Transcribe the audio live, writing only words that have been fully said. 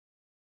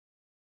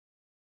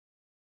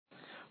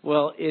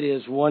Well, it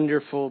is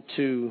wonderful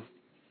to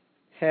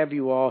have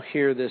you all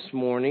here this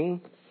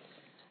morning.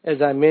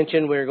 As I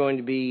mentioned, we're going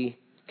to be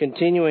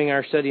continuing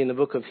our study in the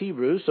book of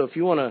Hebrews. So if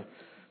you want to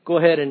go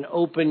ahead and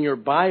open your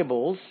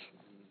Bibles,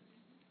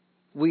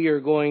 we are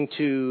going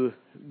to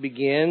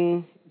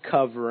begin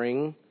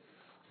covering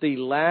the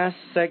last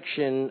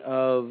section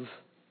of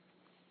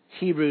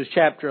Hebrews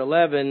chapter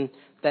 11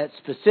 that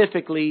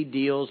specifically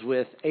deals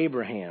with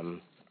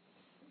Abraham.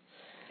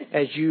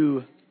 As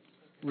you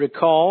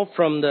recall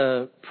from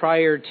the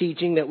prior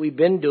teaching that we've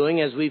been doing,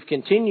 as we've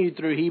continued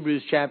through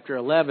Hebrews chapter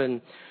 11,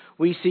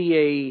 we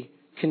see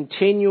a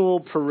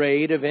continual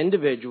parade of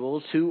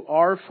individuals who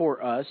are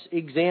for us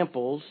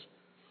examples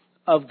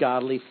of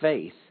godly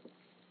faith.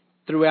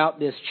 Throughout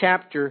this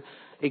chapter,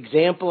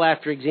 example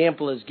after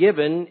example is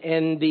given,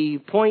 and the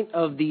point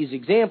of these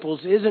examples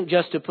isn't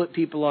just to put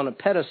people on a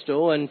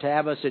pedestal and to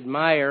have us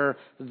admire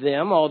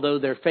them, although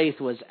their faith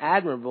was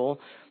admirable.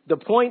 The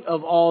point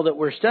of all that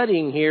we're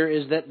studying here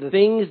is that the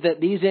things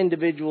that these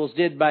individuals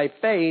did by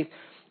faith,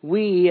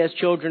 we as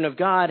children of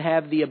God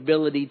have the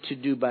ability to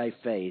do by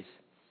faith.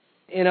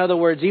 In other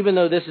words, even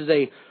though this is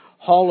a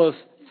hall of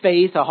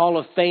faith, a hall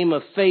of fame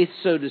of faith,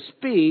 so to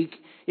speak,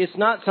 it's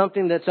not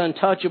something that's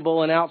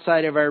untouchable and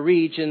outside of our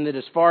reach and that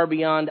is far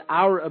beyond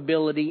our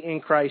ability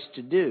in Christ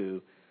to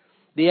do.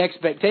 The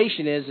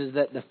expectation is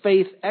that the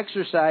faith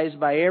exercised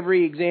by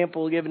every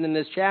example given in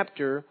this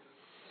chapter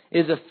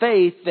is a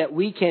faith that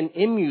we can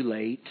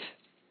emulate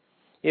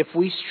if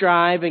we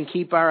strive and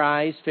keep our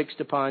eyes fixed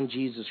upon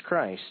Jesus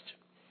Christ.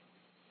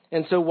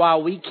 And so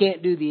while we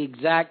can't do the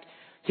exact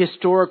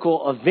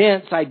historical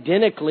events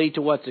identically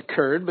to what's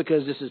occurred,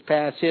 because this is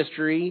past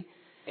history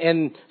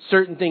and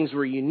certain things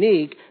were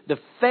unique, the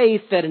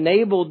faith that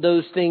enabled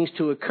those things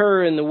to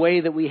occur in the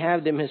way that we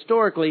have them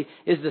historically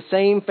is the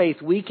same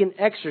faith we can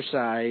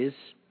exercise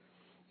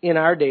in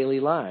our daily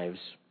lives.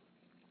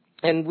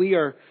 And we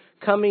are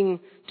coming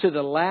to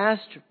the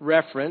last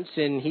reference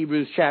in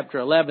Hebrews chapter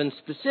 11,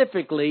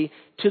 specifically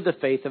to the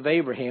faith of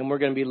Abraham. We're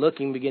going to be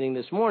looking, beginning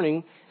this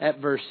morning, at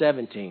verse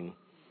 17.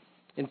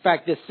 In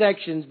fact, this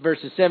section,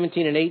 verses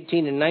 17 and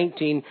 18 and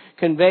 19,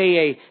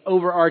 convey a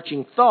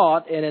overarching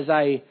thought. And as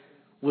I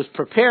was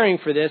preparing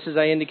for this, as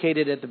I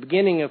indicated at the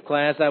beginning of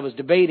class, I was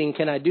debating,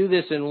 can I do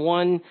this in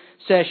one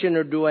session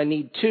or do I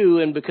need two?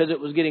 And because it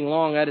was getting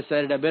long, I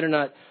decided I better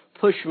not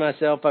push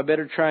myself. I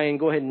better try and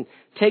go ahead and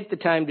take the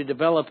time to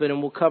develop it,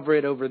 and we'll cover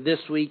it over this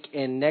week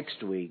and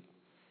next week.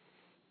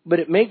 But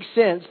it makes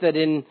sense that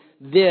in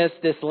this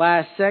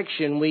last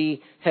section,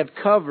 we have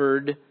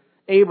covered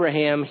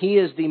Abraham. He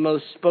is the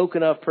most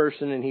spoken of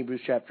person in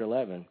Hebrews chapter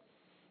 11.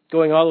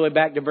 Going all the way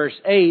back to verse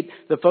 8,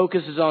 the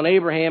focus is on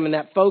Abraham, and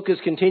that focus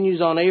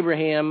continues on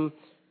Abraham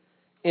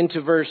into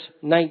verse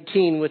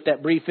 19 with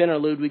that brief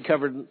interlude we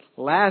covered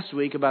last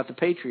week about the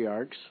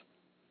patriarchs.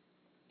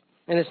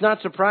 And it's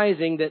not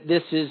surprising that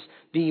this is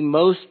the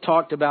most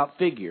talked about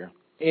figure.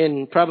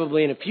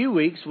 Probably in a few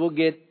weeks, we'll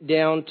get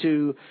down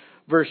to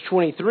verse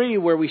 23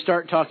 where we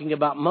start talking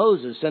about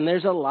Moses. And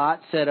there's a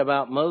lot said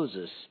about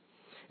Moses.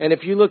 And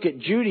if you look at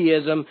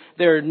Judaism,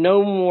 there are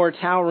no more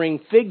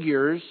towering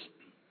figures.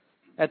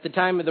 At the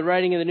time of the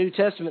writing of the New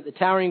Testament, the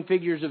towering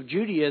figures of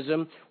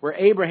Judaism were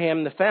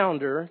Abraham, the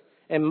founder,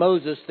 and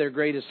Moses, their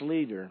greatest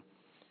leader.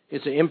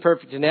 It's an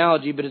imperfect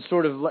analogy, but it's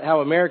sort of how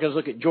Americans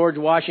look at George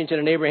Washington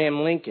and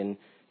Abraham Lincoln.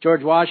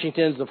 George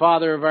Washington's the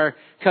father of our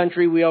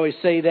country. We always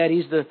say that.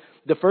 He's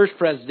the first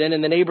president.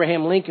 And then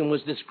Abraham Lincoln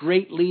was this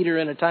great leader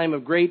in a time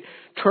of great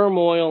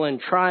turmoil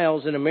and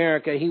trials in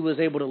America. He was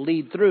able to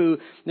lead through.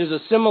 There's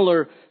a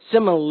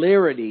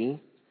similarity.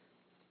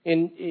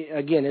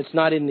 Again, it's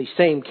not in the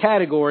same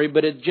category,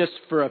 but it's just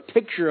for a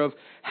picture of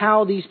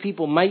how these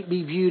people might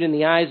be viewed in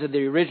the eyes of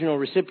the original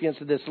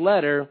recipients of this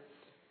letter.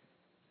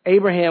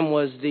 Abraham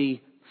was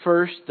the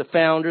first, the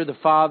founder, the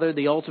father,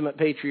 the ultimate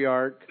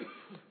patriarch.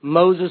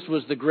 Moses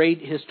was the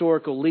great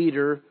historical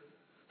leader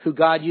who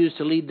God used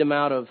to lead them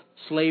out of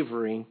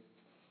slavery.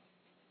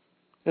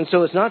 And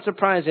so it's not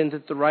surprising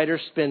that the writer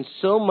spends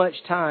so much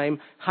time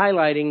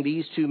highlighting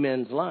these two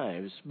men's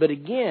lives. But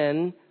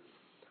again,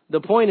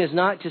 the point is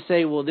not to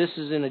say, well, this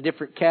is in a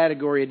different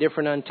category, a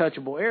different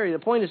untouchable area.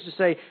 The point is to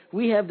say,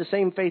 we have the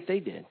same faith they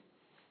did.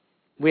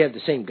 We have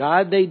the same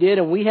God they did,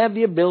 and we have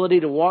the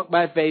ability to walk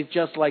by faith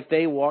just like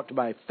they walked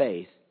by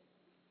faith.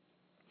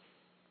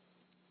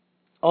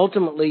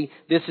 Ultimately,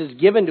 this is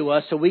given to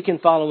us so we can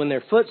follow in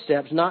their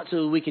footsteps, not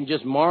so we can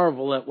just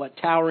marvel at what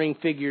towering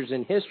figures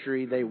in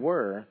history they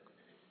were.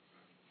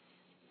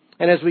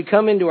 And as we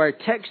come into our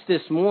text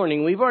this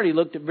morning, we've already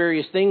looked at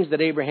various things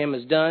that Abraham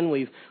has done.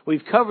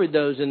 We've covered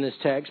those in this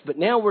text, but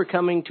now we're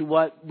coming to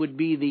what would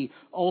be the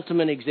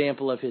ultimate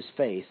example of his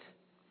faith.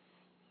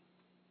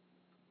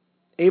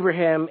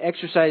 Abraham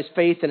exercised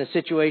faith in a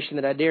situation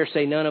that I dare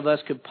say none of us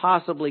could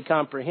possibly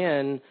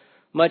comprehend,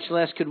 much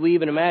less could we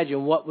even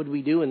imagine what would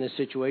we do in this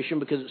situation,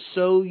 because it's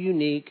so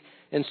unique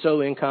and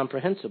so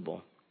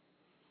incomprehensible.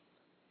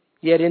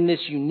 Yet in this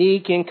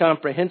unique,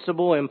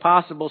 incomprehensible,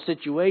 impossible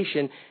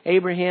situation,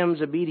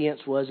 Abraham's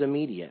obedience was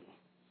immediate.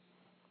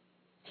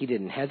 He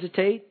didn't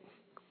hesitate.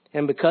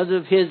 And because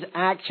of his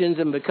actions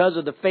and because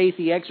of the faith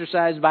he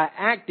exercised by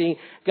acting,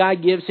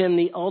 God gives him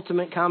the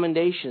ultimate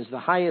commendations, the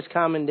highest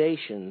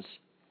commendations.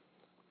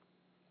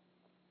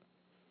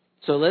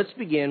 So let's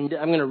begin.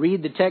 I'm going to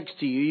read the text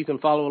to you. You can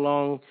follow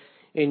along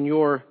in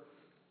your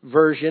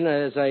version.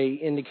 As I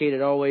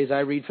indicated always, I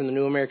read from the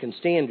New American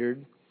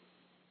Standard.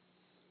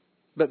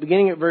 But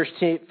beginning at verse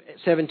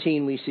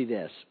 17, we see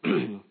this.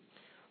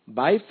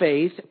 By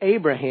faith,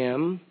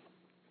 Abraham,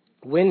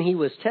 when he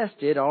was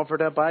tested,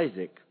 offered up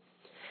Isaac.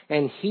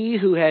 And he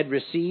who had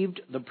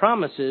received the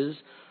promises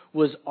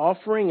was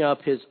offering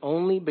up his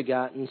only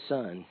begotten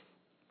son.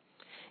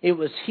 It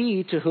was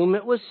he to whom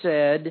it was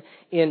said,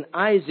 in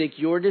Isaac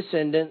your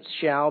descendants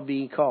shall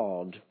be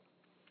called.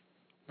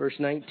 Verse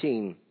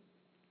 19.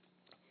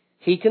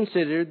 He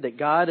considered that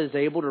God is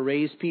able to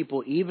raise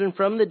people even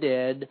from the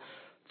dead,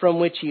 from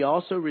which he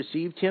also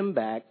received him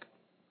back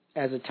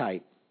as a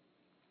type.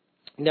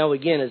 Now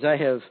again, as I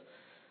have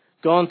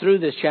gone through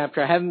this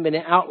chapter, I haven't been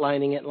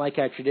outlining it like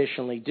I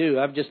traditionally do.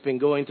 I've just been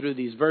going through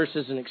these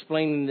verses and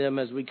explaining them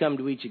as we come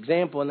to each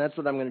example, and that's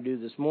what I'm going to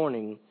do this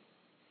morning.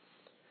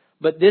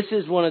 But this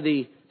is one of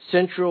the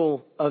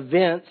central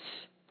events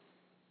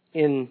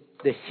in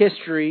the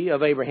history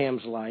of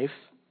Abraham's life.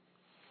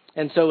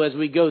 And so as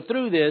we go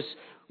through this,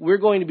 we're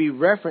going to be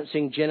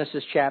referencing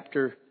Genesis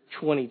chapter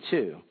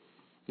 22.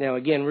 Now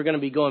again, we're going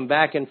to be going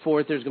back and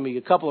forth. There's going to be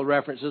a couple of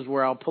references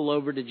where I'll pull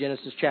over to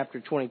Genesis chapter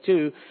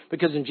 22,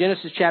 because in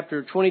Genesis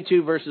chapter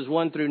 22 verses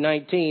 1 through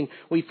 19,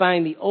 we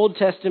find the Old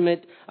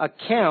Testament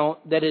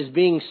account that is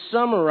being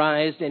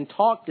summarized and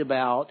talked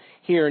about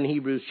here in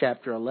Hebrews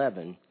chapter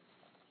 11.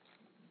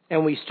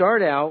 And we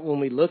start out,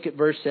 when we look at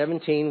verse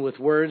 17, with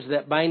words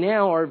that by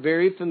now are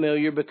very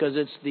familiar because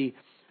it's the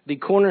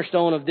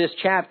cornerstone of this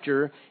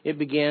chapter. It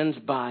begins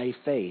by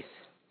faith.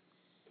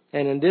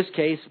 And in this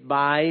case,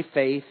 by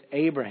faith,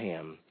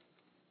 Abraham.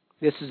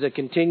 This is a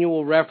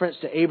continual reference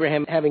to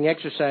Abraham having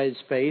exercised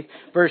faith.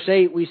 Verse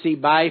 8, we see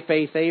by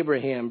faith,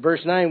 Abraham.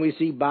 Verse 9, we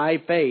see by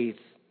faith.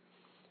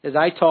 As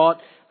I taught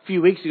a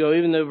few weeks ago,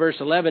 even though verse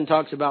 11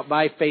 talks about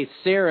by faith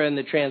Sarah in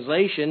the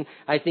translation,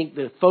 I think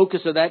the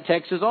focus of that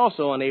text is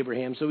also on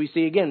Abraham. So we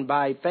see again,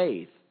 by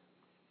faith.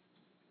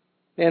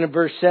 And in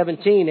verse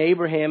 17,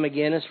 Abraham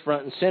again is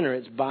front and center.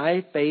 It's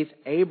by faith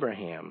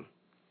Abraham.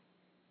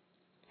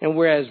 And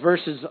whereas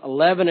verses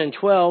 11 and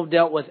 12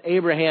 dealt with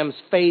Abraham's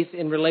faith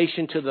in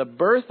relation to the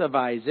birth of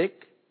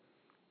Isaac,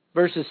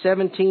 verses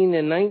 17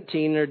 and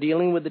 19 are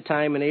dealing with the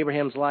time in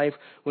Abraham's life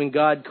when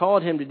God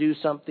called him to do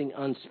something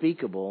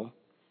unspeakable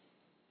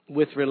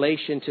with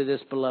relation to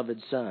this beloved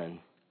son.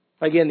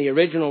 Again, the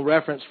original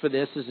reference for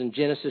this is in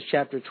Genesis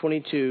chapter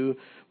 22,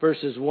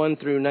 verses 1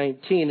 through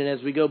 19. And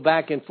as we go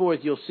back and forth,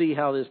 you'll see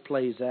how this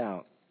plays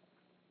out.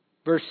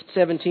 Verse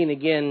 17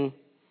 again,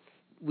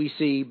 we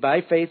see,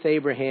 by faith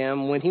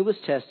Abraham, when he was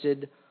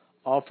tested,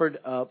 offered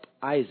up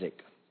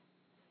Isaac.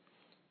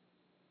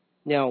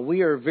 Now,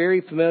 we are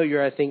very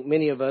familiar, I think,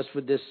 many of us,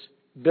 with this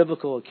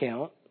biblical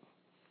account.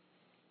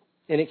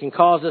 And it can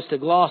cause us to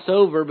gloss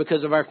over,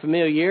 because of our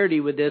familiarity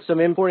with this, some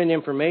important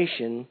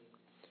information.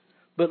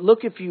 But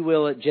look, if you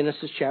will, at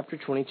Genesis chapter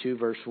 22,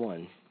 verse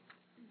 1.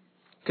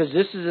 Because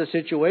this is a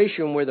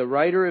situation where the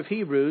writer of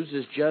Hebrews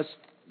is just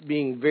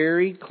being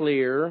very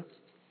clear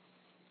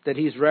that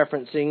he's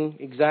referencing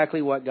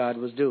exactly what God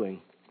was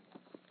doing.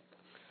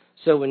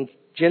 So in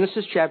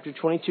Genesis chapter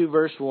 22,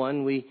 verse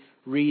 1, we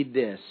read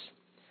this.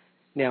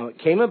 Now it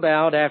came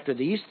about after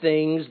these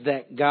things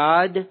that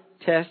God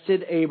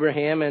tested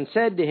Abraham and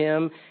said to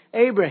him,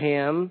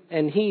 Abraham,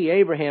 and he,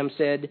 Abraham,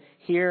 said,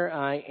 Here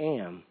I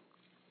am.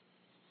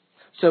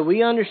 So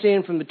we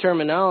understand from the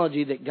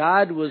terminology that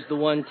God was the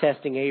one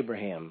testing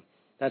Abraham.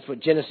 That's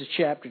what Genesis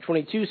chapter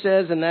 22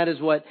 says, and that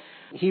is what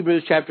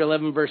Hebrews chapter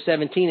 11 verse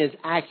 17 is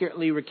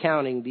accurately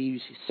recounting, the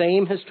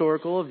same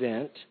historical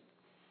event.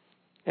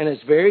 And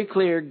it's very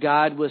clear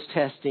God was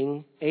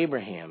testing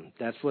Abraham.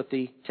 That's what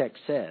the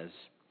text says.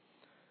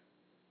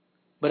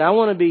 But I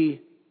want to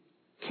be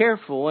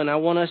careful, and I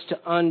want us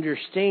to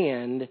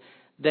understand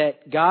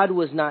that God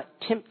was not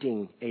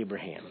tempting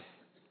Abraham.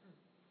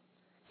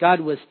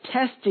 God was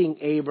testing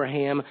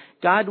Abraham.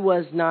 God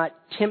was not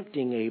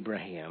tempting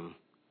Abraham.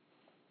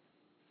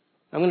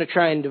 I'm going to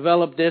try and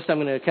develop this. I'm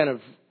going to kind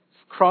of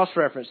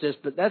cross-reference this,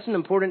 but that's an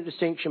important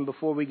distinction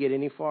before we get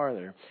any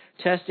farther.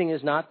 Testing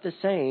is not the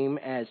same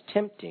as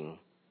tempting.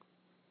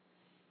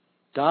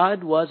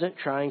 God wasn't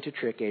trying to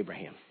trick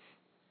Abraham.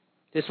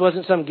 This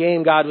wasn't some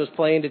game God was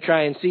playing to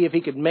try and see if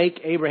he could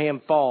make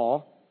Abraham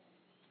fall.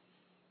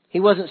 He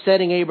wasn't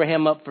setting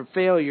Abraham up for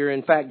failure.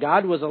 In fact,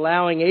 God was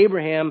allowing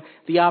Abraham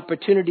the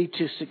opportunity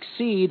to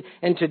succeed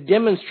and to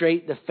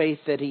demonstrate the faith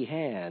that he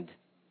had.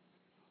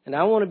 And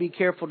I want to be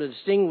careful to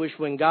distinguish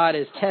when God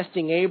is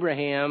testing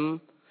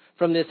Abraham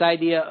from this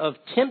idea of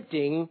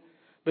tempting,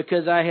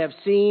 because I have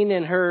seen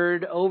and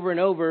heard over and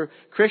over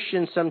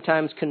Christians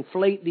sometimes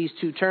conflate these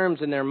two terms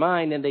in their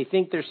mind, and they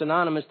think they're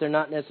synonymous. They're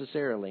not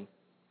necessarily.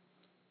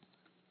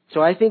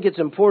 So I think it's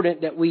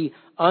important that we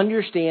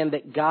understand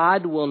that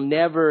God will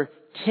never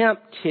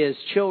tempt his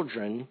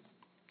children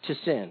to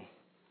sin.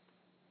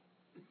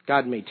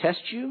 God may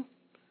test you,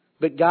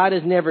 but God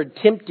is never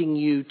tempting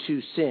you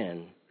to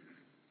sin.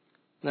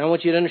 Now I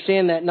want you to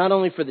understand that not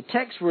only for the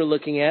text we're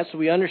looking at, so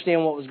we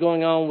understand what was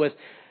going on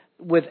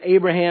with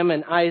Abraham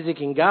and Isaac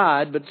and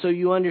God, but so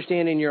you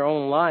understand in your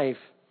own life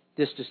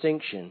this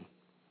distinction.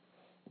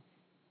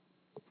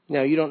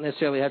 Now you don't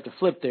necessarily have to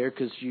flip there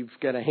because you've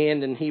got a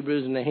hand in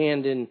Hebrews and a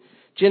hand in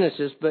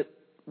Genesis, but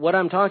what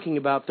I'm talking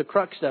about, the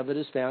crux of it,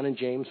 is found in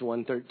James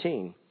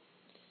 1:13.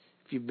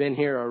 If you've been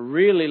here a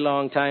really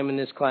long time in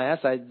this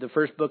class, the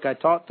first book I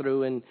taught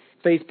through in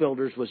Faith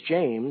Builders was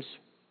James.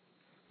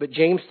 But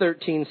James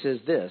 13 says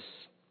this,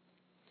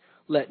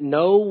 "Let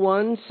no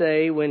one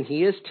say when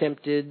he is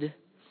tempted,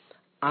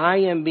 I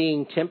am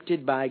being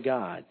tempted by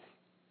God.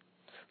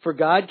 For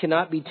God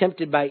cannot be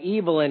tempted by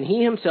evil, and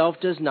he himself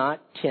does not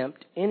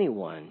tempt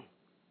anyone."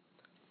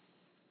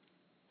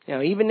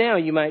 Now, even now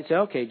you might say,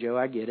 okay, Joe,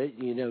 I get it.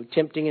 You know,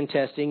 tempting and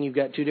testing, you've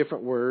got two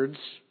different words.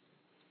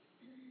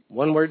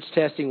 One word's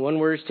testing, one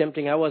word's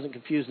tempting. I wasn't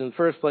confused in the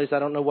first place. I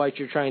don't know what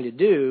you're trying to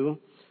do.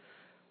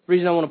 The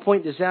reason I want to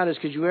point this out is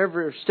because you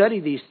ever study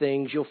these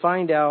things, you'll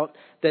find out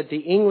that the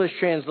English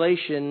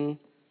translation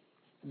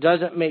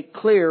doesn't make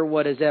clear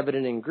what is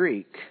evident in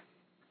Greek.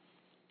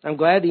 I'm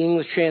glad the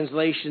English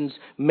translations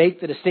make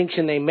the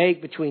distinction they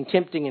make between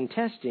tempting and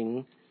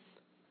testing.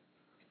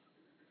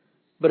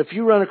 But if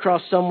you run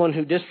across someone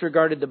who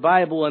disregarded the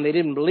Bible and they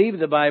didn't believe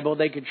the Bible,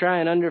 they could try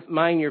and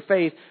undermine your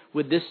faith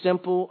with this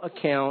simple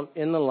account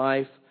in the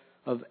life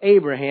of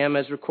Abraham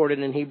as recorded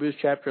in Hebrews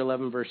chapter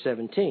 11, verse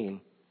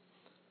 17.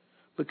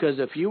 Because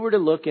if you were to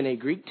look in a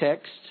Greek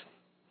text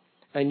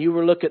and you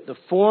were to look at the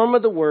form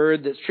of the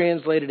word that's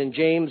translated in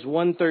James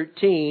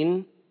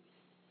 1:13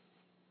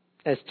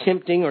 as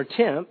tempting or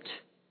tempt,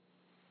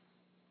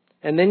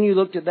 and then you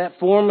looked at that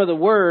form of the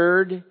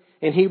word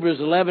in Hebrews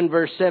 11,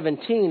 verse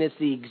 17, it's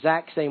the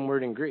exact same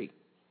word in Greek.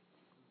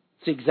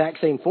 It's the exact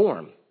same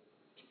form.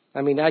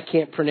 I mean, I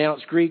can't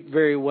pronounce Greek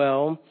very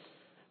well,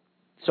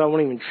 so I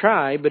won't even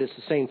try, but it's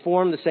the same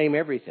form, the same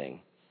everything.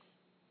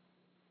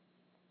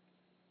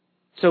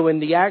 So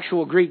in the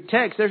actual Greek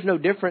text, there's no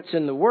difference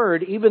in the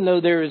word. Even though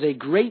there is a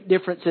great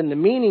difference in the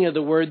meaning of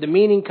the word, the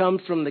meaning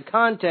comes from the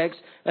context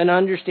and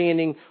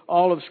understanding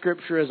all of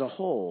Scripture as a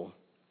whole.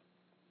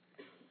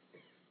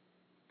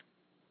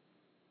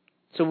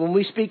 So when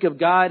we speak of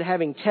God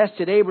having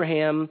tested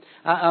Abraham,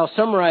 I'll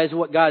summarize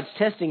what God's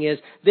testing is.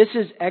 This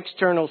is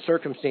external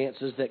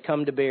circumstances that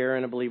come to bear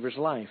in a believer's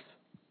life.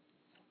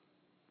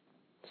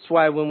 That's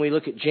why when we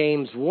look at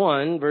James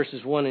 1,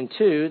 verses 1 and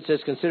 2, it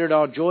says, "Consider it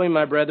all joy,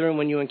 my brethren,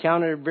 when you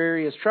encounter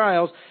various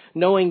trials,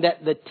 knowing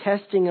that the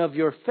testing of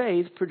your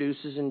faith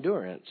produces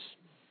endurance."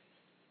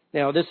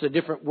 Now, this is a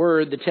different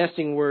word. The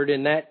testing word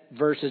in that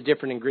verse is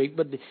different in Greek,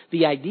 but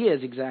the idea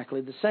is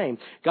exactly the same.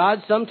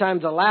 God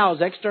sometimes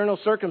allows external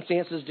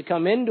circumstances to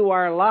come into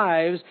our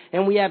lives,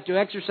 and we have to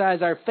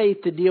exercise our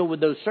faith to deal with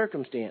those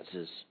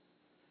circumstances.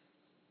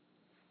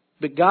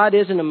 But God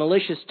isn't a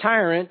malicious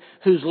tyrant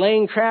who's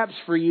laying traps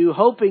for you,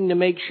 hoping to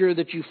make sure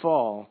that you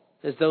fall,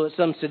 as though it's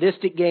some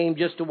sadistic game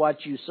just to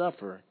watch you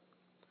suffer.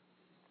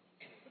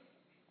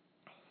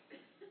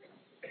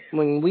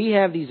 When we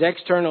have these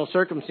external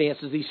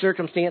circumstances, these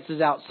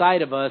circumstances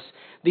outside of us,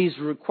 these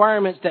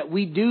requirements that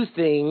we do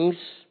things,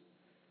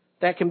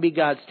 that can be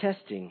God's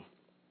testing.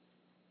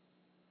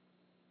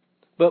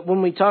 But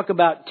when we talk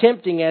about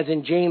tempting, as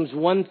in James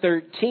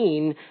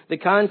 1:13, the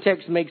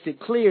context makes it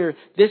clear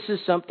this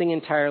is something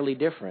entirely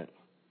different.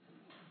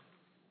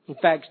 In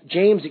fact,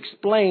 James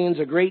explains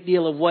a great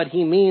deal of what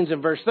he means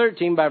in verse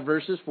 13 by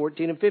verses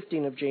 14 and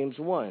 15 of James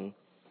 1.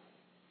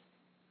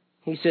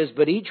 He says,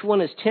 "But each one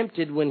is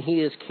tempted when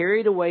he is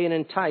carried away and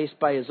enticed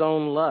by his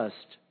own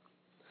lust.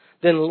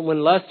 Then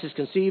when lust is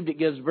conceived, it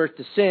gives birth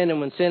to sin, and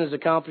when sin is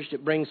accomplished,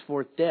 it brings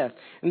forth death."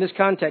 In this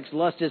context,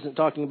 lust isn't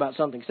talking about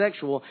something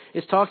sexual.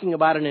 It's talking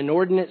about an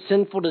inordinate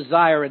sinful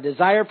desire, a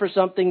desire for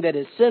something that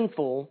is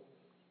sinful,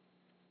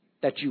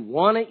 that you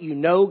want it, you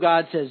know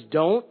God says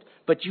don't,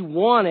 but you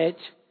want it.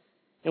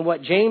 And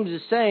what James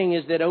is saying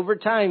is that over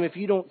time, if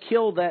you don't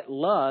kill that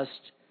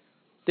lust,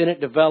 then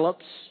it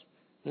develops.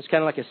 It's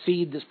kind of like a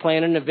seed that's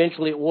planted, and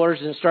eventually it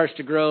waters and it starts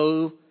to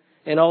grow,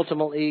 and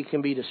ultimately it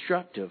can be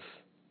destructive.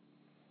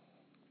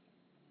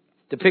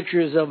 The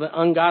picture is of an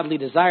ungodly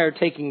desire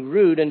taking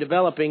root and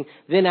developing,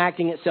 then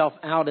acting itself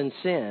out in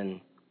sin.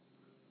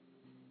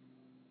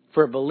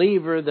 For a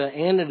believer, the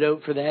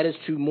antidote for that is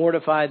to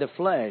mortify the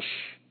flesh.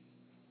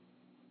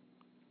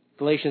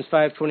 Galatians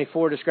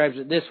 5:24 describes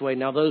it this way: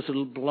 "Now those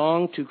who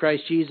belong to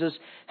Christ Jesus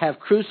have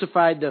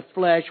crucified the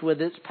flesh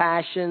with its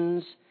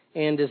passions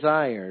and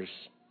desires."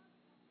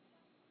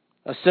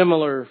 A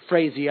similar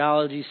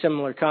phraseology,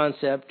 similar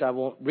concept, I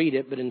won't read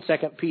it, but in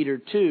 2 Peter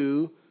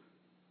 2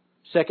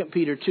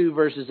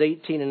 verses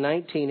 18 and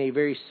 19, a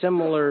very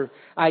similar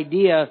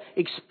idea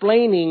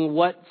explaining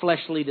what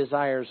fleshly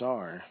desires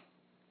are.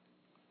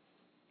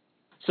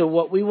 So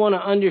what we want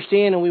to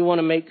understand and we want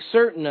to make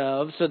certain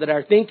of, so that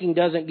our thinking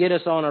doesn't get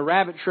us on a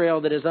rabbit trail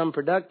that is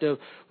unproductive,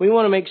 we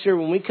want to make sure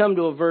when we come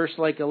to a verse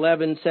like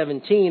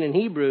 11:17 in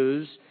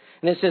Hebrews,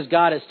 And it says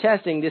God is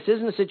testing. This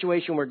isn't a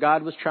situation where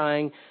God was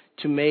trying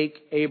to make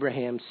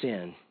Abraham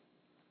sin.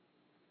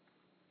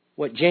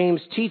 What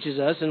James teaches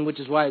us, and which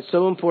is why it's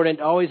so important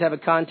to always have a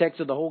context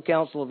of the whole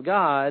counsel of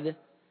God,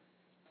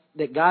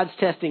 that God's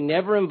testing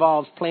never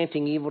involves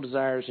planting evil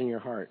desires in your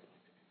heart.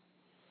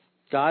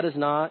 God is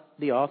not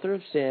the author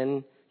of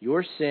sin.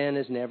 Your sin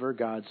is never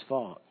God's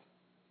fault.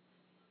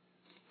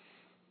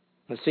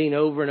 I've seen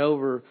over and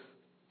over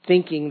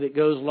thinking that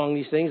goes along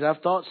these things.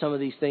 I've thought some of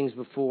these things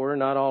before,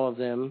 not all of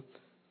them.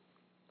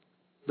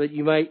 But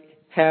you might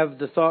have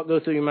the thought go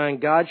through your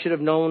mind, God should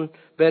have known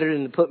better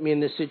than to put me in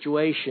this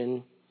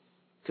situation.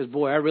 Because,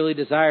 boy, I really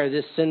desire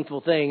this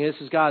sinful thing. This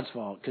is God's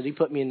fault because He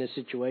put me in this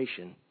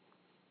situation.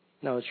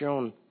 No, it's your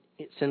own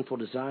sinful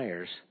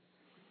desires.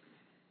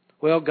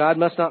 Well, God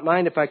must not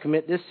mind if I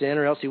commit this sin,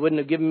 or else He wouldn't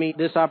have given me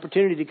this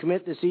opportunity to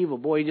commit this evil.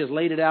 Boy, He just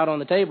laid it out on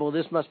the table.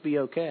 This must be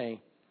okay.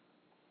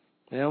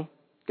 Well,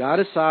 God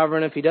is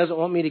sovereign. If He doesn't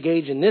want me to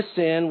engage in this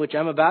sin, which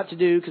I'm about to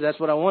do because that's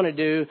what I want to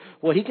do,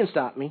 well, He can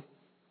stop me.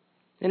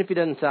 And if He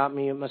doesn't stop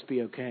me, it must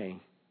be okay.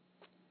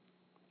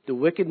 The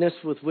wickedness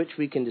with which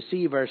we can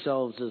deceive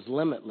ourselves is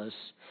limitless.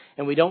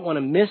 And we don't want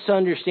to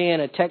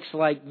misunderstand a text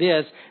like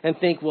this and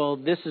think, well,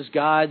 this is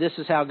God. This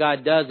is how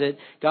God does it.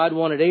 God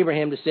wanted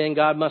Abraham to sin.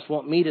 God must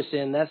want me to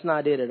sin. That's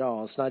not it at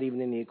all. It's not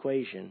even in the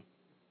equation.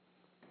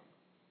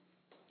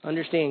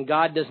 Understand,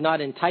 God does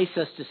not entice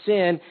us to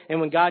sin.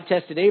 And when God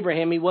tested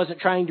Abraham, He wasn't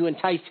trying to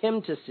entice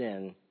him to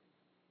sin.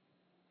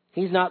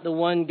 He's not the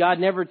one. God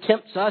never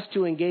tempts us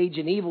to engage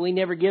in evil. He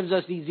never gives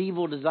us these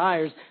evil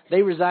desires.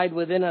 They reside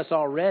within us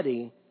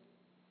already.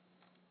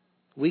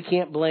 We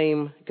can't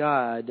blame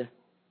God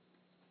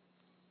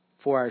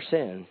for our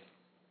sin.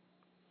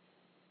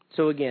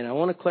 So again, I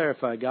want to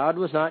clarify. God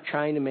was not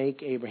trying to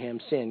make Abraham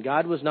sin.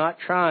 God was not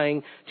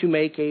trying to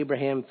make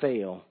Abraham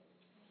fail.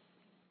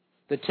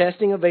 The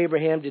testing of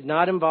Abraham did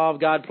not involve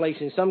God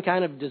placing some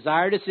kind of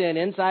desire to sin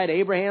inside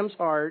Abraham's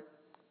heart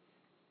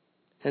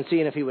and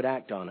seeing if he would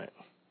act on it.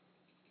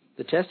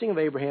 The testing of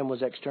Abraham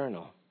was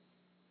external.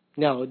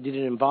 Now, did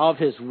it involve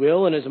his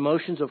will and his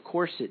emotions? Of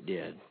course it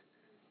did.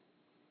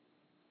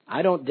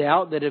 I don't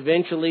doubt that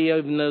eventually,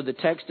 even though the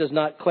text does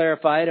not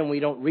clarify it and we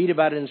don't read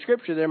about it in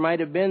Scripture, there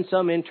might have been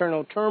some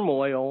internal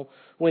turmoil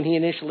when he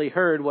initially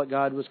heard what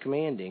God was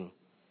commanding.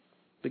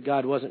 But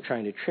God wasn't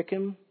trying to trick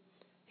him.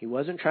 He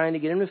wasn't trying to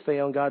get him to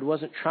fail, and God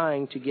wasn't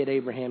trying to get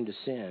Abraham to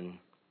sin.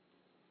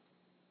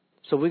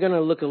 So we're going to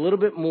look a little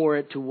bit more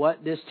into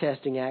what this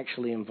testing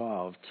actually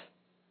involved.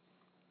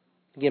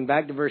 Again,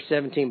 back to verse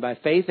 17. By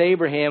faith,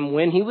 Abraham,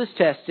 when he was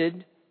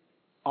tested,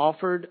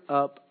 offered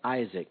up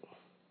Isaac.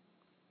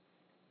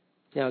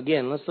 Now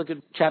again, let's look at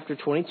chapter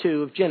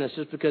 22 of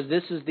Genesis, because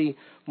this is the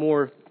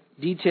more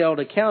detailed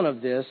account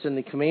of this, and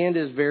the command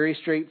is very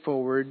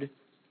straightforward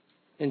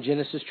in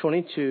Genesis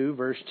 22,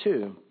 verse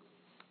 2.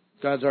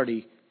 God's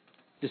already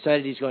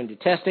decided He's going to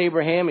test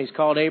Abraham. He's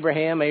called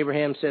Abraham.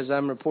 Abraham says,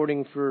 I'm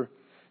reporting for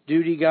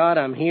duty, God.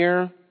 I'm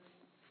here.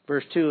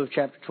 Verse 2 of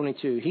chapter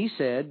 22. He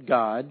said,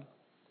 God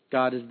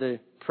is the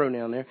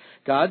pronoun there.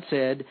 God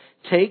said,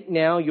 take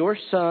now your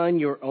son,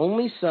 your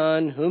only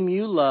son, whom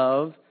you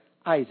love,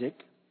 Isaac,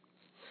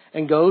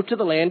 and go to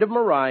the land of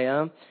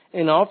Moriah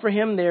and offer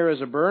him there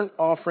as a burnt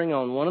offering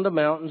on one of the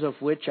mountains of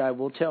which I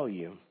will tell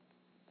you.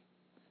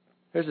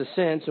 There's a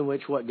sense in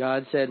which what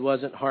God said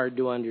wasn't hard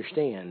to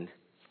understand.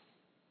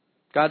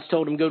 God's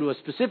told him go to a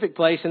specific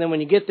place, and then when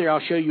you get there, I'll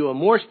show you a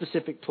more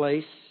specific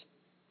place.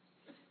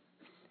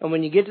 And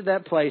when you get to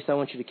that place, I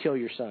want you to kill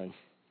your son.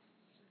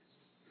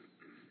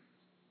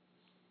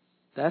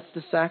 That's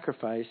the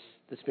sacrifice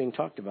that's being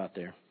talked about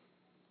there.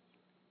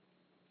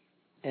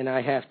 And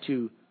I have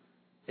to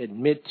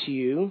admit to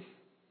you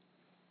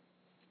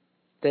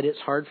that it's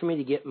hard for me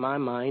to get my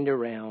mind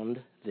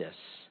around this.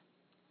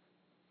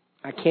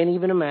 I can't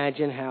even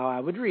imagine how I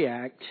would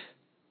react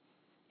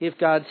if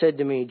God said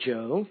to me,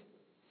 Joe,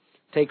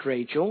 take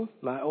Rachel,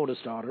 my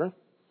oldest daughter,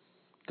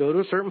 go to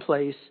a certain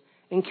place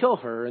and kill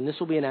her, and this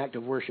will be an act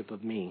of worship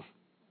of me.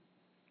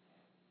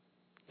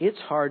 It's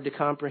hard to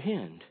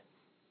comprehend.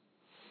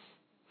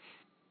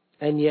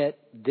 And yet,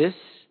 this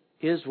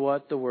is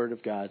what the Word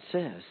of God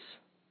says.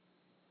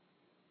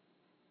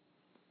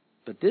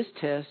 But this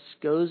test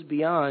goes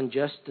beyond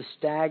just the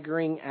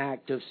staggering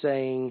act of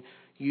saying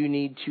you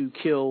need to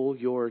kill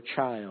your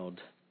child.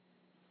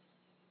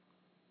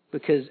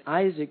 Because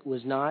Isaac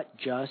was not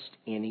just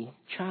any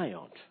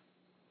child.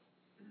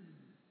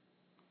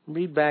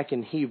 Read back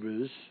in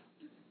Hebrews,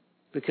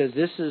 because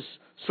this is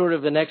sort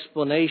of an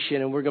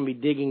explanation, and we're going to be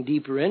digging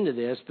deeper into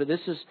this, but this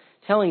is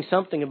telling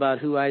something about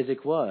who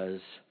Isaac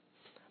was.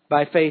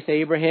 By faith,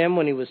 Abraham,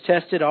 when he was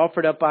tested,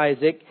 offered up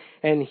Isaac,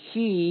 and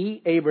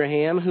he,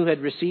 Abraham, who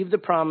had received the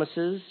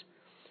promises,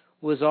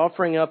 was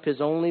offering up his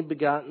only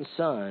begotten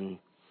son.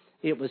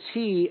 It was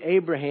he,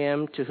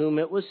 Abraham, to whom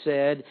it was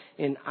said,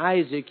 in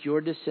Isaac your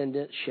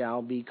descendants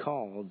shall be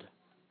called.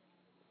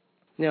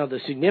 Now, the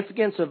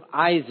significance of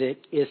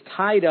Isaac is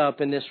tied up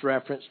in this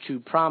reference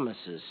to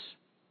promises.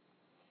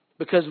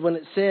 Because when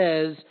it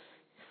says,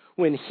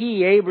 when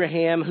he,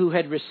 Abraham, who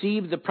had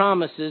received the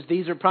promises,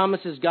 these are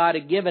promises God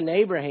had given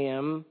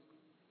Abraham.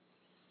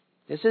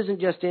 This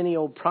isn't just any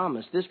old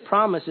promise. This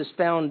promise is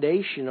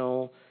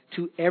foundational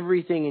to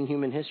everything in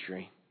human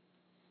history.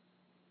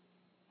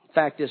 In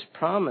fact, this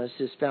promise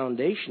is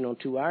foundational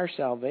to our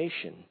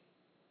salvation.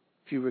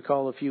 If you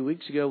recall a few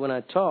weeks ago when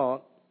I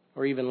taught,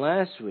 or even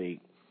last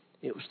week,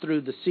 it was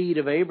through the seed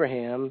of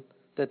Abraham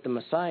that the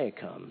Messiah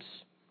comes.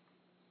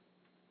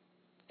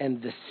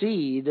 And the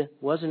seed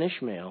wasn't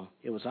Ishmael,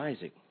 it was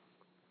Isaac.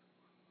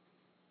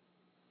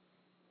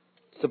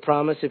 It's the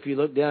promise, if you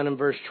look down in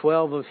verse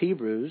 12 of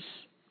Hebrews,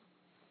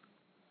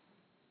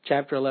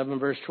 chapter 11,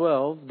 verse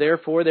 12,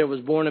 therefore there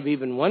was born of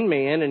even one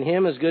man, and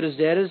him as good as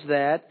dead as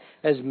that,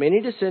 as many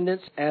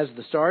descendants as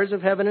the stars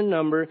of heaven in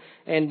number,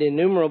 and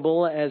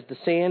innumerable as the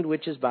sand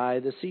which is by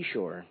the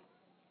seashore.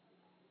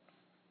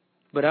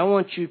 But I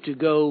want you to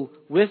go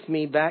with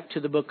me back to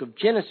the book of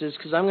Genesis,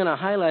 because I'm going to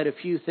highlight a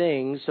few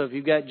things. So if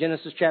you've got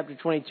Genesis chapter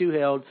 22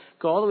 held,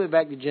 go all the way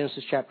back to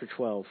Genesis chapter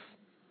 12.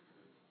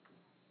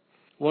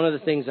 One of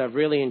the things I've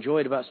really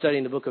enjoyed about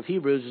studying the book of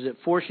Hebrews is it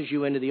forces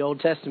you into the Old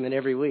Testament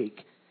every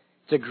week.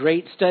 It's a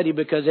great study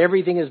because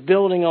everything is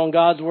building on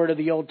God's Word of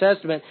the Old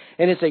Testament,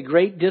 and it's a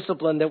great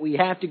discipline that we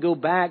have to go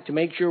back to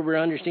make sure we're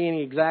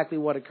understanding exactly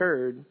what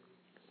occurred.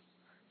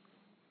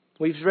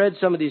 We've read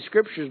some of these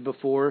scriptures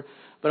before,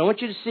 but I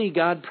want you to see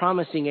God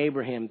promising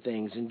Abraham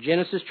things. In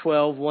Genesis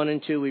 12, 1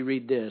 and 2, we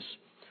read this.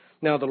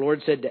 Now the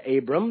Lord said to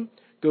Abram,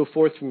 go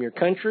forth from your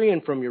country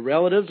and from your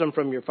relatives and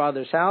from your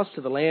father's house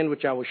to the land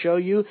which I will show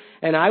you,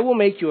 and I will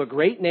make you a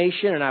great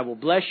nation, and I will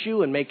bless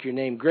you and make your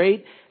name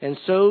great, and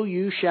so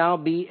you shall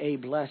be a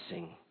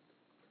blessing.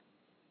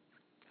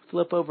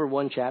 Flip over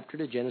one chapter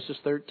to Genesis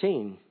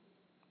 13.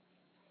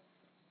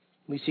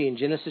 We see in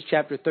Genesis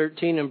chapter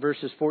 13 and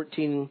verses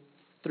 14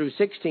 through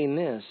 16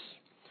 this.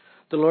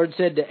 The Lord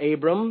said to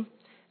Abram,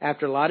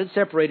 after Lot had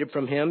separated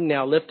from him,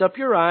 now lift up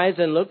your eyes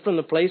and look from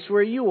the place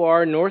where you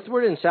are,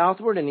 northward and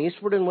southward and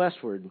eastward and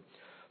westward.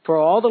 For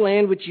all the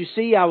land which you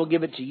see, I will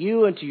give it to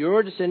you and to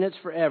your descendants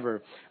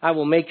forever. I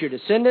will make your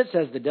descendants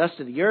as the dust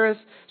of the earth,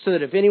 so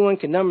that if anyone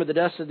can number the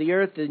dust of the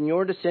earth, then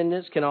your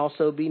descendants can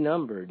also be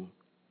numbered.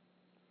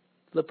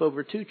 Flip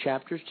over 2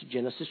 chapters to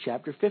Genesis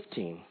chapter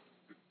 15.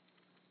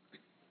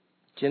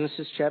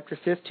 Genesis chapter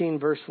 15,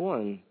 verse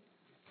 1.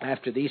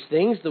 After these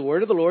things, the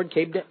word of the Lord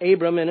came to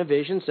Abram in a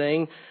vision,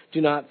 saying, do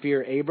not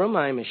fear, Abram,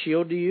 I am a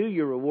shield to you.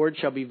 Your reward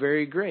shall be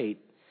very great.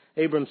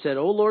 Abram said,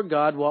 O Lord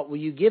God, what will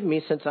you give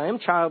me, since I am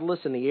childless,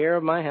 and the heir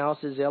of my house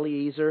is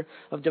Eliezer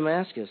of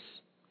Damascus?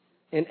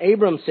 And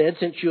Abram said,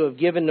 since you have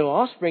given no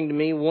offspring to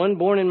me, one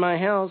born in my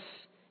house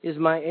is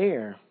my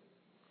heir.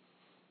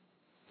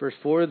 Verse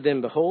 4,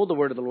 then behold, the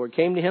word of the Lord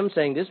came to him,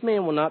 saying, this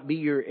man will not be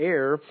your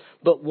heir,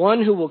 but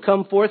one who will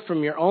come forth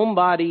from your own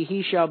body,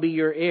 he shall be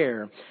your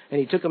heir. And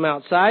he took him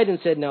outside and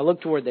said, now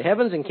look toward the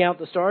heavens and count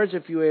the stars,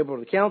 if you are able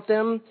to count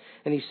them.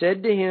 And he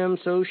said to him,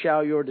 so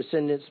shall your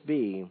descendants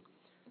be.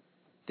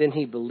 Then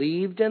he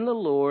believed in the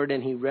Lord,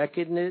 and he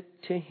reckoned it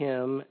to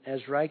him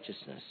as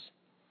righteousness.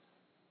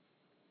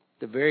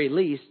 At the very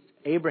least,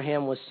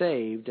 Abraham was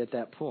saved at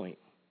that point.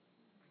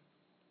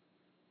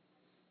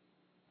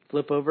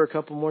 Flip over a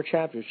couple more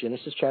chapters.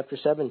 Genesis chapter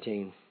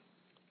 17.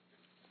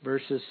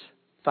 Verses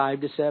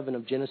 5 to 7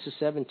 of Genesis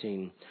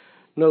 17.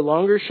 No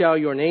longer shall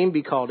your name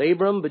be called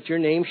Abram, but your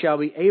name shall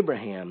be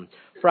Abraham.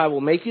 For I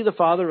will make you the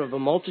father of a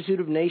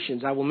multitude of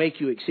nations. I will make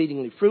you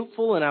exceedingly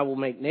fruitful, and I will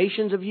make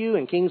nations of you,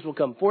 and kings will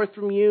come forth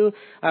from you.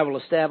 I will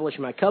establish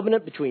my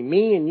covenant between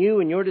me and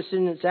you and your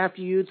descendants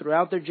after you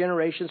throughout their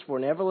generations for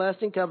an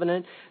everlasting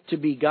covenant, to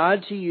be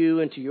God to you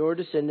and to your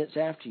descendants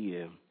after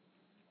you.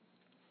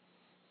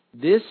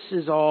 This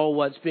is all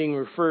what's being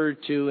referred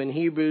to in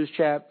Hebrews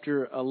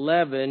chapter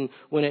 11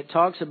 when it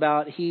talks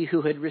about he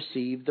who had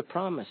received the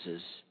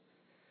promises.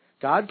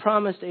 God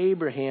promised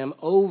Abraham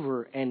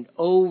over and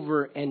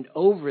over and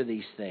over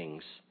these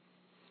things.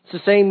 It's the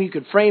same, you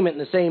could frame it in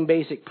the same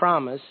basic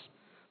promise.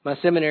 My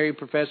seminary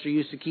professor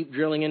used to keep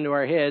drilling into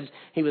our heads.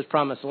 He was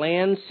promised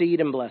land,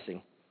 seed, and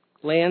blessing.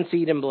 Land,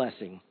 seed, and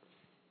blessing.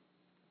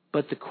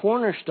 But the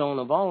cornerstone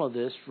of all of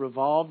this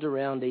revolved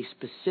around a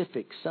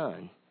specific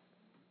son.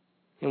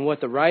 And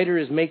what the writer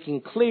is making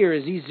clear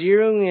is he's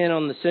zeroing in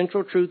on the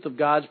central truth of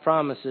God's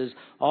promises.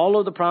 All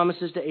of the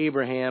promises to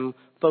Abraham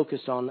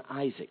focused on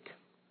Isaac.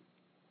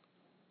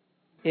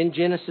 In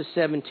Genesis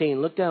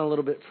 17, look down a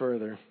little bit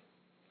further.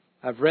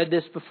 I've read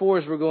this before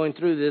as we're going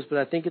through this, but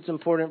I think it's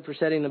important for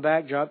setting the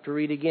backdrop to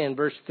read again.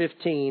 Verse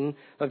 15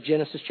 of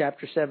Genesis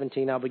chapter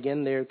 17. I'll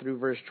begin there through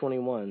verse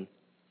 21.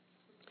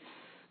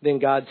 Then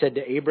God said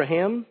to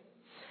Abraham,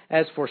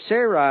 as for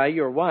Sarai,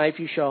 your wife,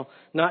 you shall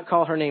not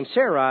call her name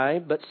Sarai,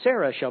 but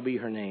Sarah shall be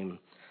her name.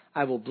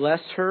 I will bless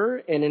her,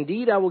 and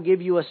indeed I will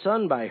give you a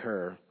son by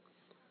her.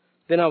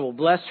 Then I will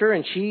bless her,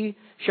 and she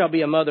shall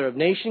be a mother of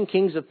nations.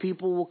 Kings of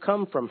people will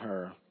come from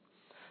her.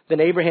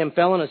 Then Abraham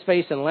fell on his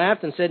face and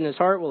laughed and said in his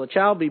heart, will a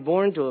child be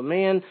born to a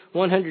man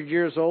 100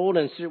 years old?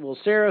 And will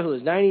Sarah, who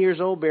is 90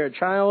 years old, bear a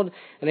child?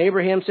 And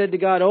Abraham said to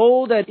God,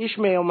 oh, that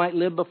Ishmael might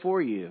live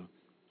before you.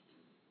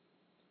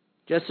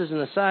 Just as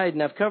an aside,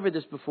 and I've covered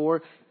this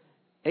before,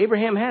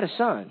 Abraham had a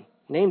son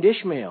named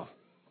Ishmael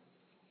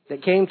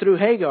that came through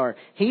Hagar.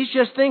 He's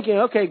just thinking,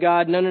 okay,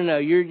 God, no,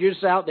 you're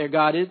just out there,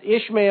 God.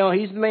 Ishmael,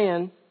 he's the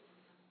man.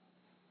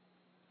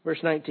 Verse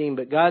 19,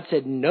 but God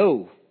said,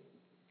 no.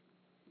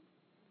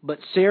 But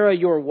Sarah,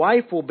 your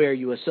wife, will bear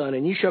you a son,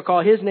 and you shall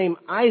call his name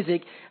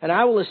Isaac, and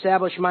I will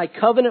establish my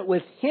covenant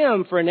with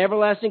him for an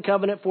everlasting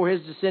covenant for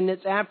his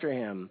descendants after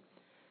him.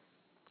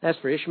 As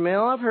for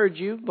Ishmael, I've heard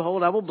you.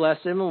 Behold, I will bless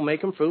him, and will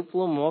make him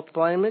fruitful, and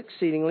multiply him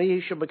exceedingly.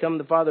 He shall become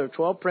the father of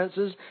 12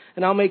 princes,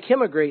 and I'll make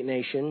him a great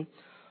nation.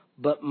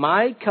 But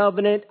my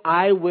covenant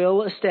I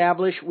will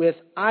establish with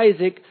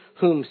Isaac,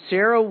 whom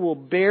Sarah will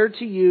bear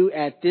to you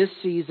at this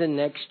season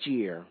next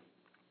year.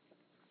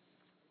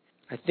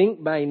 I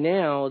think by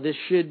now this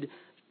should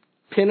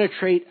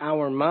penetrate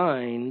our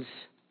minds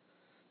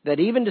that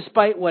even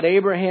despite what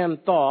Abraham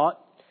thought,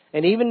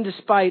 and even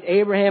despite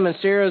Abraham and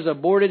Sarah's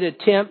aborted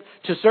attempt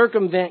to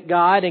circumvent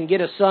God and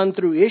get a son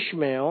through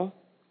Ishmael,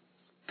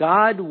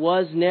 God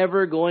was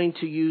never going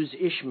to use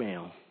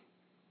Ishmael.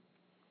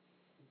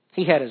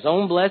 He had his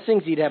own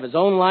blessings, he'd have his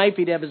own life,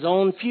 he'd have his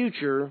own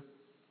future.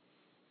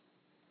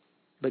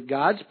 But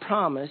God's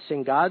promise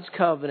and God's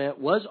covenant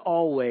was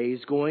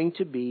always going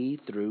to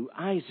be through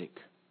Isaac.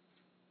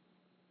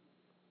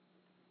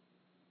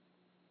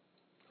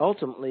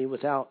 Ultimately,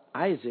 without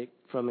Isaac,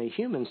 from a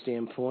human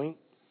standpoint,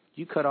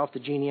 you cut off the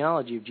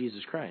genealogy of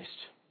Jesus Christ.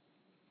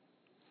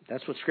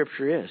 That's what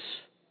Scripture is.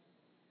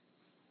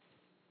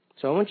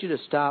 So I want you to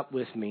stop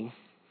with me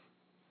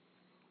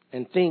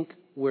and think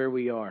where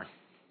we are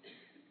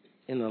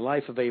in the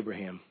life of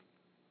Abraham.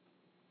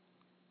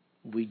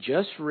 We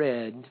just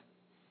read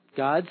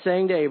God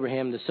saying to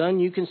Abraham, the son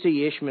you can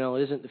see, Ishmael,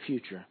 isn't the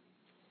future.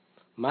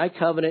 My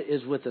covenant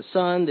is with a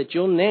son that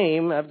you'll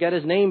name. I've got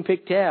his name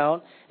picked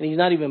out, and he's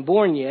not even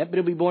born yet, but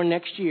he'll be born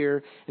next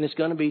year, and it's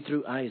going to be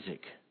through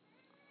Isaac.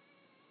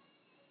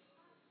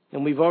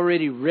 And we've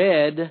already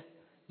read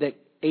that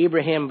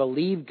Abraham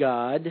believed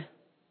God,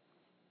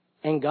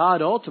 and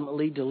God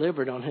ultimately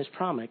delivered on his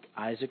promise.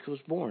 Isaac was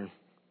born.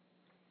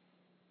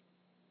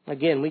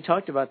 Again, we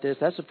talked about this.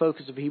 That's the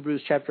focus of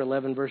Hebrews chapter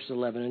 11, verses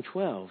 11 and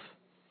 12.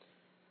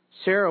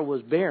 Sarah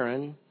was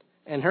barren,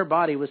 and her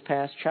body was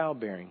past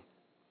childbearing.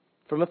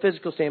 From a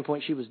physical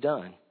standpoint, she was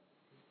done.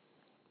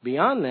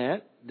 Beyond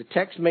that, the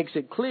text makes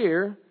it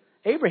clear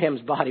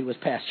Abraham's body was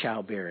past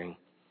childbearing.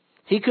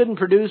 He couldn't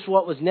produce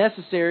what was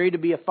necessary to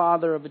be a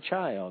father of a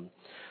child.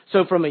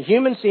 So from a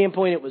human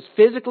standpoint, it was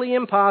physically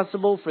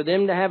impossible for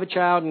them to have a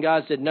child, and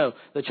God said, no,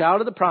 the child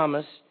of the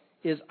promise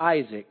is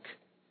Isaac.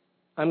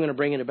 I'm going to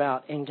bring it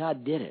about. And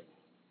God did it.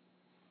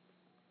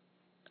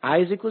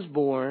 Isaac was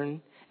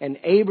born, and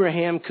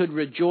Abraham could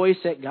rejoice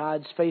at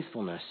God's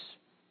faithfulness.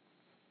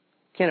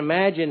 Can't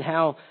imagine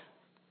how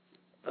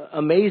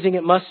amazing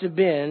it must have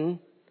been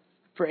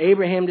for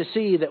Abraham to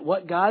see that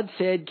what God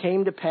said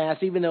came to pass,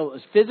 even though it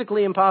was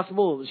physically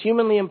impossible, it was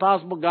humanly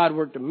impossible. God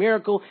worked a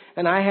miracle,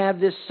 and I have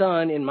this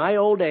son in my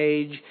old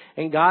age,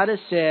 and God has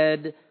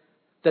said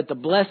that the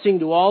blessing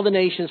to all the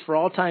nations for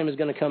all time is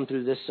going to come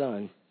through this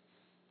son.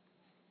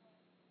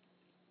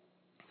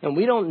 And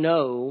we don't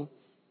know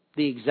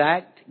the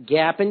exact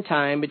gap in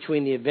time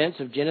between the events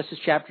of Genesis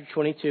chapter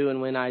 22 and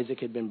when Isaac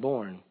had been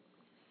born.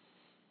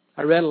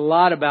 I read a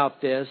lot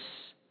about this.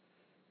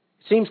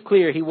 It seems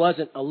clear he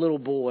wasn't a little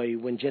boy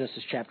when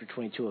Genesis chapter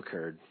 22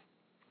 occurred.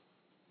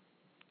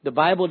 The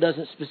Bible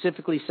doesn't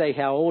specifically say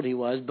how old he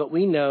was, but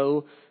we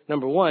know,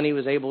 number one, he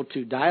was able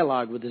to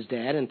dialogue with his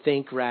dad and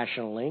think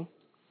rationally.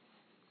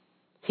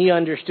 He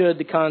understood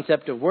the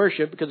concept of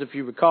worship because if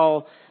you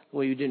recall,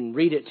 well, you didn't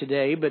read it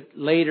today, but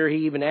later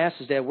he even asked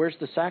his dad, where's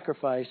the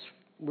sacrifice?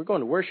 We're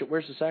going to worship.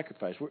 Where's the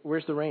sacrifice?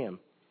 Where's the ram?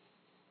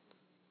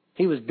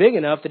 He was big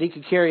enough that he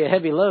could carry a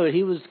heavy load.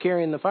 He was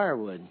carrying the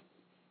firewood.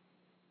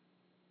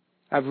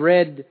 I've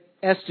read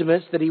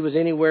estimates that he was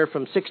anywhere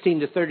from 16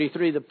 to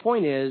 33. The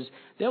point is,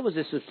 there was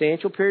a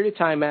substantial period of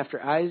time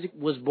after Isaac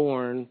was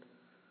born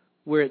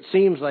where it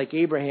seems like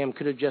Abraham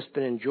could have just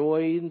been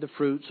enjoying the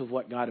fruits of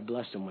what God had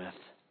blessed him with.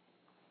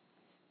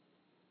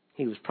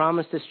 He was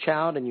promised this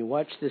child, and you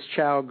watch this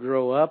child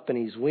grow up, and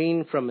he's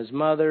weaned from his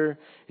mother,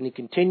 and he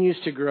continues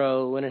to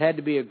grow, and it had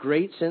to be a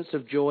great sense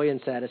of joy and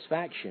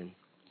satisfaction.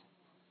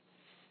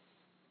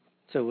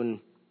 So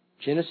when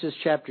Genesis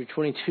chapter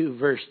 22,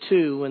 verse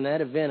 2, when that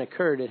event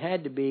occurred, it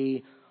had to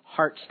be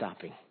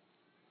heart-stopping.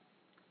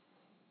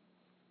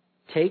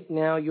 Take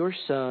now your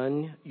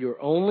son,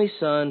 your only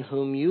son,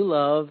 whom you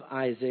love,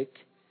 Isaac,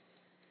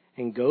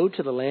 and go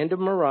to the land of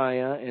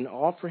Moriah and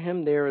offer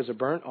him there as a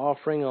burnt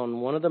offering on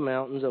one of the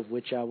mountains of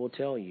which I will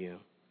tell you.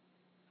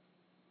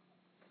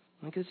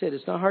 Like I said,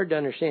 it's not hard to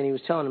understand. He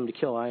was telling him to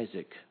kill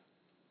Isaac.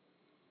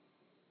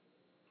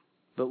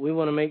 But we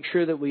want to make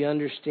sure that we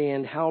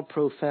understand how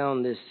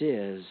profound this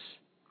is.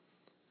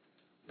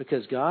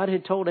 Because God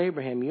had told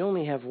Abraham, you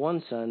only have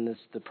one son, that's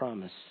the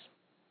promise.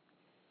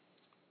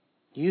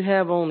 You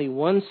have only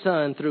one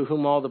son through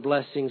whom all the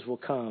blessings will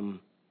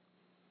come.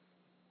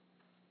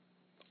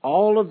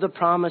 All of the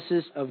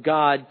promises of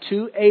God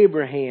to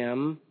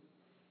Abraham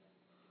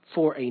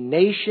for a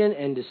nation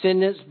and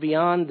descendants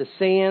beyond the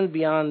sand,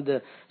 beyond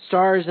the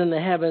stars in the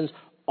heavens,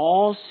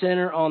 all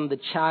center on the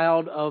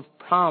child of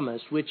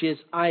promise, which is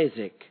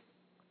Isaac.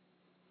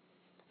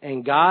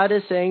 And God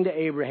is saying to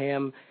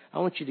Abraham, I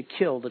want you to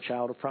kill the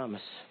child of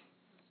promise.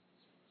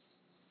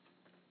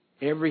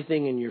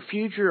 Everything in your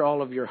future,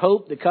 all of your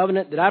hope, the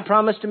covenant that I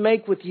promised to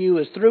make with you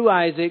is through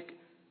Isaac.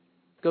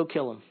 Go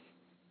kill him.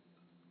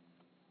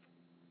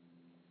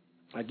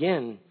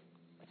 Again,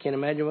 I can't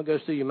imagine what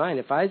goes through your mind.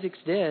 If Isaac's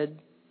dead,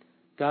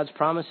 God's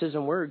promises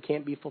and word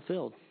can't be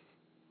fulfilled.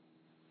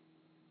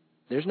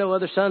 There's no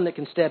other son that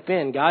can step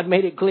in. God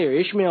made it clear.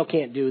 Ishmael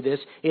can't do this.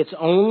 It's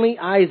only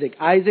Isaac.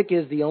 Isaac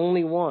is the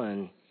only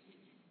one.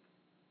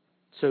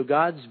 So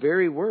God's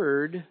very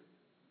word,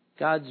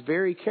 God's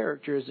very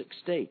character is at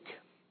stake.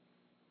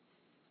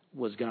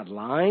 Was God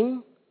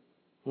lying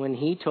when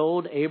He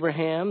told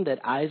Abraham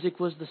that Isaac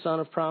was the son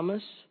of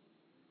promise?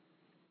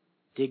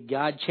 Did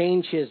God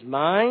change His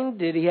mind?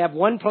 Did He have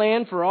one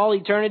plan for all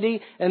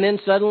eternity and then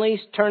suddenly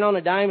turn on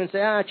a dime and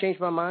say, I changed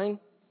my mind?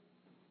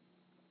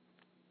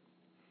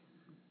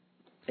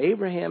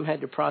 Abraham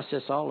had to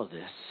process all of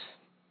this.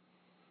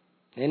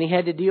 And he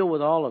had to deal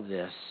with all of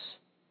this.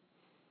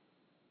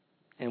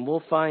 And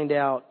we'll find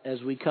out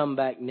as we come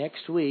back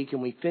next week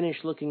and we finish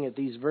looking at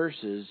these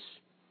verses,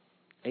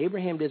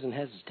 Abraham doesn't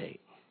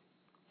hesitate.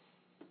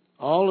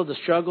 All of the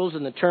struggles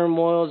and the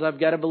turmoils, I've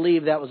got to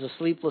believe that was a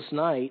sleepless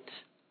night.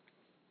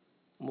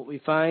 What we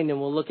find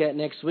and we'll look at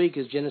next week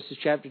is Genesis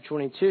chapter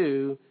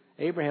 22.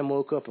 Abraham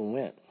woke up and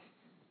went.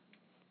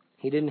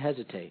 He didn't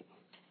hesitate.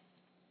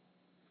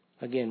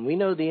 Again, we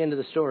know the end of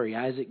the story.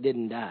 Isaac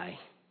didn't die.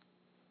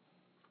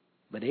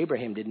 But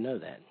Abraham didn't know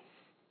that.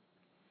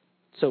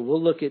 So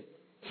we'll look at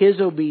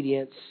his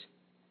obedience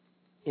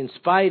in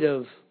spite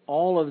of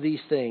all of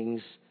these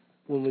things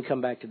when we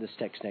come back to this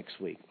text next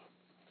week.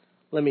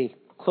 Let me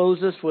close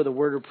this with a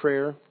word of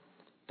prayer.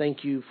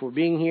 Thank you for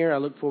being here. I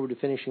look forward to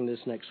finishing this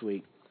next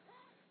week.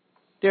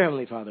 Dear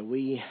Heavenly Father,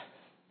 we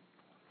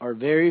are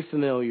very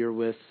familiar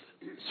with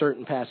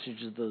certain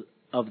passages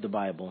of the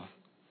Bible.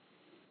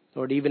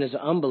 Lord, even as an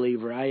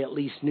unbeliever, I at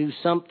least knew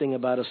something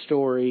about a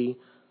story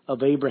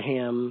of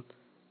Abraham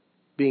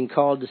being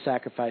called to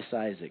sacrifice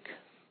Isaac.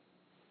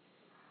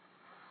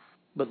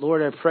 But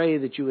Lord, I pray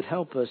that you would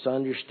help us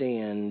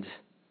understand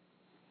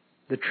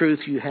the truth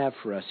you have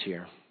for us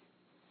here.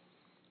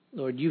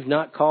 Lord, you've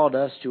not called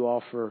us to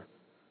offer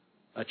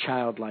a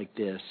child like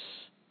this.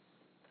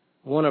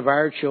 One of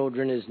our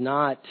children is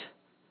not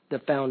the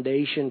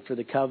foundation for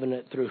the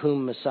covenant through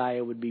whom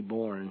Messiah would be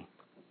born.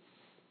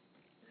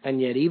 And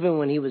yet, even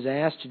when he was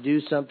asked to do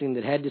something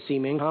that had to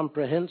seem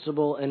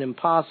incomprehensible and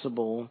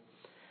impossible,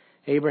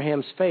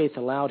 Abraham's faith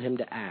allowed him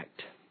to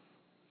act.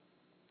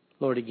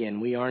 Lord, again,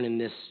 we aren't in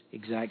this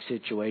exact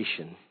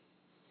situation.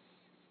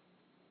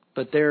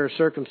 But there are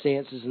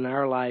circumstances in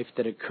our life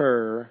that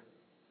occur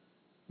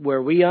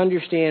where we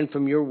understand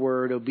from your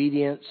word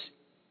obedience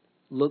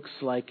looks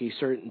like a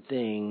certain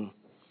thing,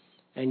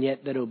 and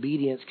yet that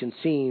obedience can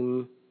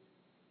seem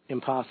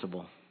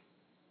impossible.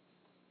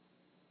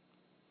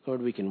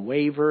 Lord, we can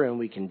waver and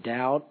we can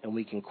doubt and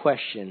we can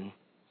question.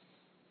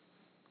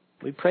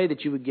 We pray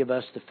that you would give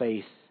us the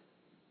faith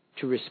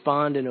to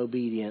respond in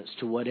obedience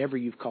to whatever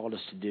you've called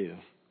us to do.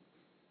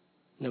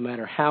 No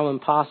matter how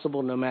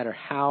impossible, no matter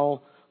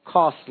how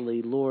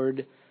costly,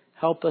 Lord,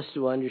 help us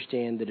to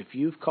understand that if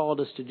you've called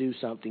us to do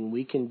something,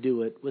 we can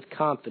do it with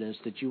confidence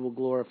that you will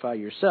glorify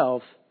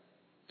yourself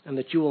and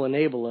that you will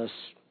enable us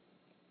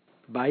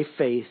by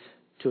faith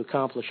to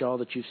accomplish all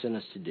that you've sent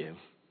us to do.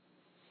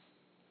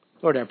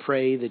 Lord, I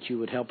pray that you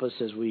would help us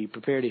as we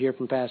prepare to hear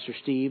from Pastor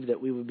Steve,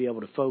 that we would be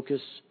able to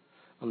focus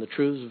on the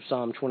truths of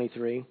Psalm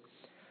 23.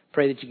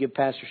 Pray that you give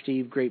Pastor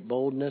Steve great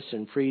boldness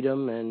and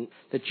freedom, and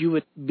that you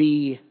would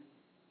be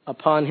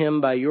upon him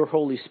by your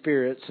Holy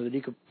Spirit so that he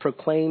could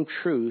proclaim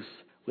truth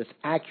with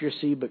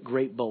accuracy but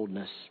great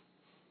boldness.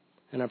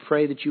 And I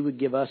pray that you would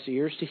give us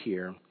ears to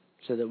hear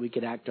so that we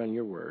could act on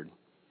your word.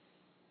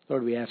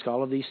 Lord, we ask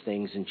all of these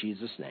things in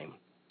Jesus' name.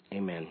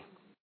 Amen.